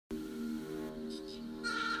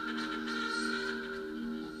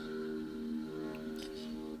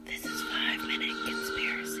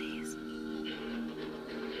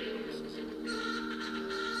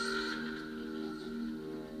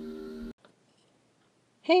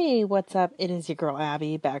Hey, what's up? It is your girl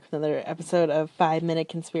Abby back with another episode of 5 Minute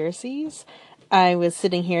Conspiracies. I was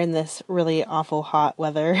sitting here in this really awful hot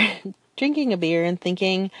weather, drinking a beer and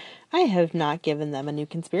thinking, I have not given them a new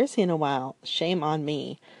conspiracy in a while. Shame on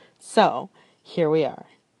me. So, here we are.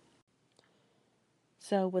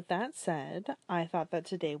 So, with that said, I thought that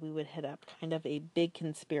today we would hit up kind of a big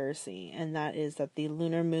conspiracy, and that is that the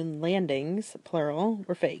lunar moon landings, plural,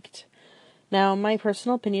 were faked. Now, my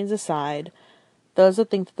personal opinions aside, those that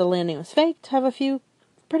think that the landing was faked have a few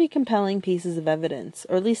pretty compelling pieces of evidence,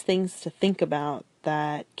 or at least things to think about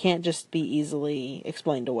that can't just be easily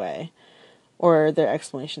explained away, or their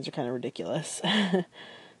explanations are kind of ridiculous.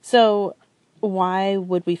 So, why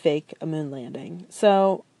would we fake a moon landing?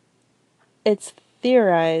 So, it's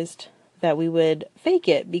theorized that we would fake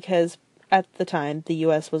it because at the time the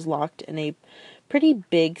US was locked in a pretty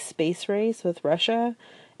big space race with Russia,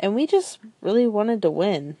 and we just really wanted to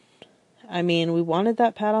win. I mean, we wanted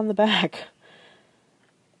that pat on the back.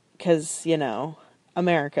 Because,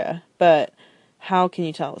 America. But how can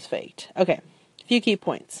you tell it's faked? Okay, a few key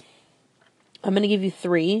points. I'm going to give you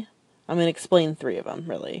three. I'm going to explain three of them,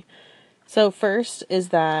 really. So first is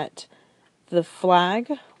that the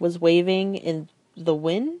flag was waving in the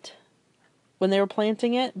wind when they were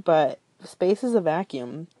planting it, but space is a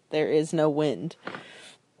vacuum. There is no wind.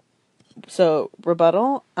 So,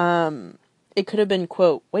 rebuttal, it could have been,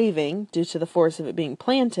 quote, waving due to the force of it being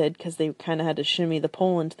planted because they kind of had to shimmy the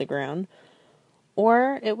pole into the ground.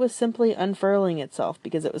 Or it was simply unfurling itself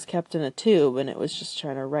because it was kept in a tube and it was just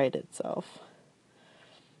trying to right itself.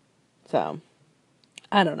 So,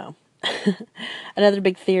 I don't know. Another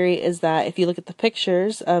big theory is that if you look at the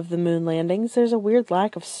pictures of the moon landings, there's a weird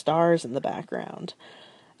lack of stars in the background.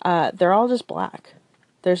 They're all just black.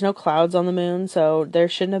 There's no clouds on the moon, so there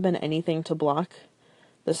shouldn't have been anything to block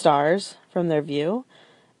the stars from their view.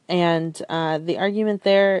 And the argument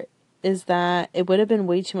there is that it would have been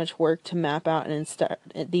way too much work to map out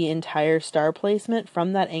the entire star placement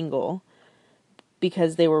from that angle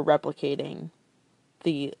because they were replicating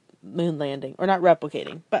the moon landing. Or not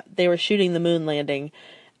replicating, but they were shooting the moon landing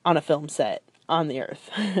on a film set on the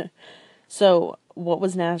Earth. So, what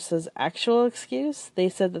was NASA's actual excuse? They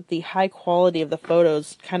said that the high quality of the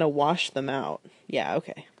photos kind of washed them out. Yeah,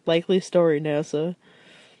 okay. Likely story, NASA.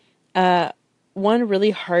 One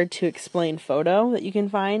really hard to explain photo that you can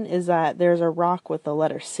find is that there's a rock with the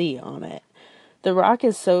letter C on it.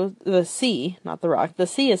 The C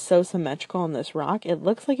is so symmetrical on this rock, it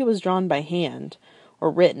looks like it was drawn by hand or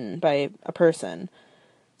written by a person.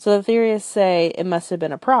 So the theorists say it must have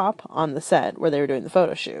been a prop on the set where they were doing the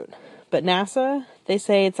photo shoot. But NASA, they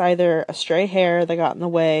say it's either a stray hair that got in the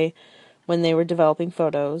way when they were developing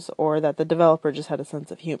photos or that the developer just had a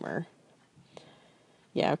sense of humor.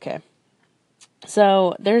 Yeah, okay.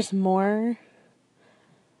 So there's more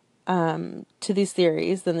to these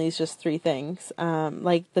theories than these just three things.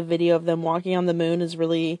 Like the video of them walking on the moon is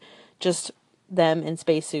really just them in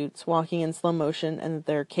spacesuits walking in slow motion, and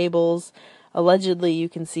their cables, allegedly you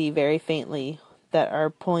can see very faintly, that are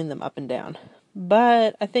pulling them up and down.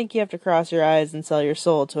 But I think you have to cross your eyes and sell your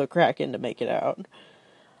soul to a Kraken to make it out.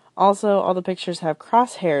 Also, all the pictures have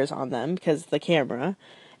crosshairs on them because of the camera.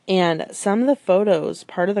 And some of the photos,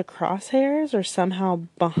 part of the crosshairs are somehow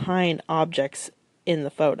behind objects in the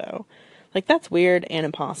photo. Like, that's weird and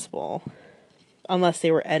impossible. Unless they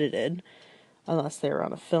were edited. Unless they were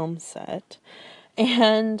on a film set.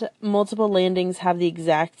 And multiple landings have the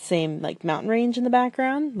exact same, mountain range in the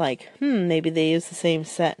background. Maybe they use the same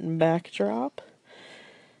set and backdrop.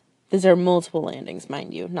 These are multiple landings,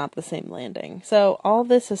 mind you, not the same landing. So, all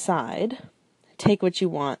this aside, take what you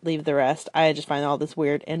want, leave the rest. I just find all this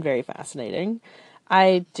weird and very fascinating.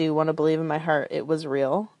 I do want to believe in my heart it was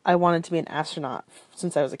real. I wanted to be an astronaut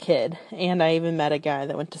since I was a kid, and I even met a guy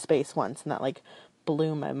that went to space once, and that,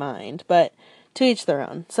 blew my mind. But to each their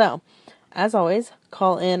own. So, as always,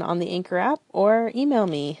 call in on the Anchor app or email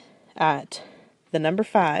me at the number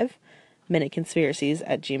 5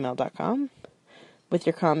 minuteconspiracies@gmail.com with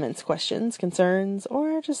your comments, questions, concerns,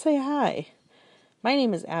 or just say hi. My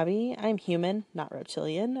name is Abby. I'm human, not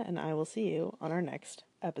reptilian, and I will see you on our next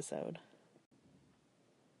episode.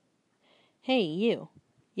 Hey, you.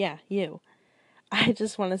 Yeah, you. I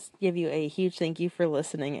just want to give you a huge thank you for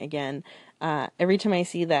listening again. Every time I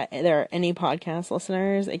see that there are any podcast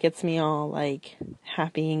listeners, it gets me all,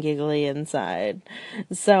 happy and giggly inside.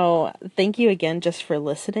 So, thank you again just for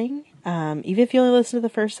listening. Even if you only listen to the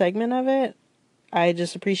first segment of it, I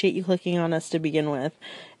just appreciate you clicking on us to begin with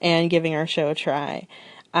and giving our show a try.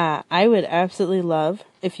 I would absolutely love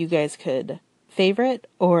if you guys could favorite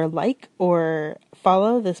or or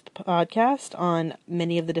follow this podcast on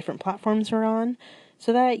many of the different platforms we're on.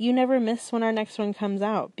 so that you never miss when our next one comes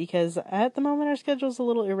out, because at the moment our schedule's a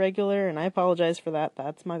little irregular, and I apologize for that.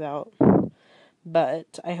 That's my bad.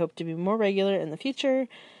 But I hope to be more regular in the future,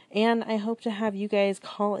 and I hope to have you guys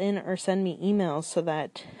call in or send me emails so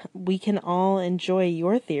that we can all enjoy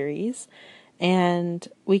your theories and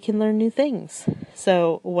we can learn new things.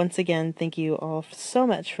 So once again, thank you all so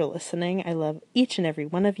much for listening. I love each and every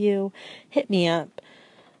one of you. Hit me up,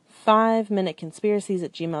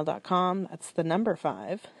 5minuteconspiracies@gmail.com. That's the number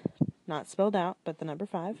 5, not spelled out, but the number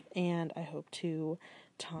 5. And I hope to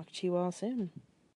talk to you all soon.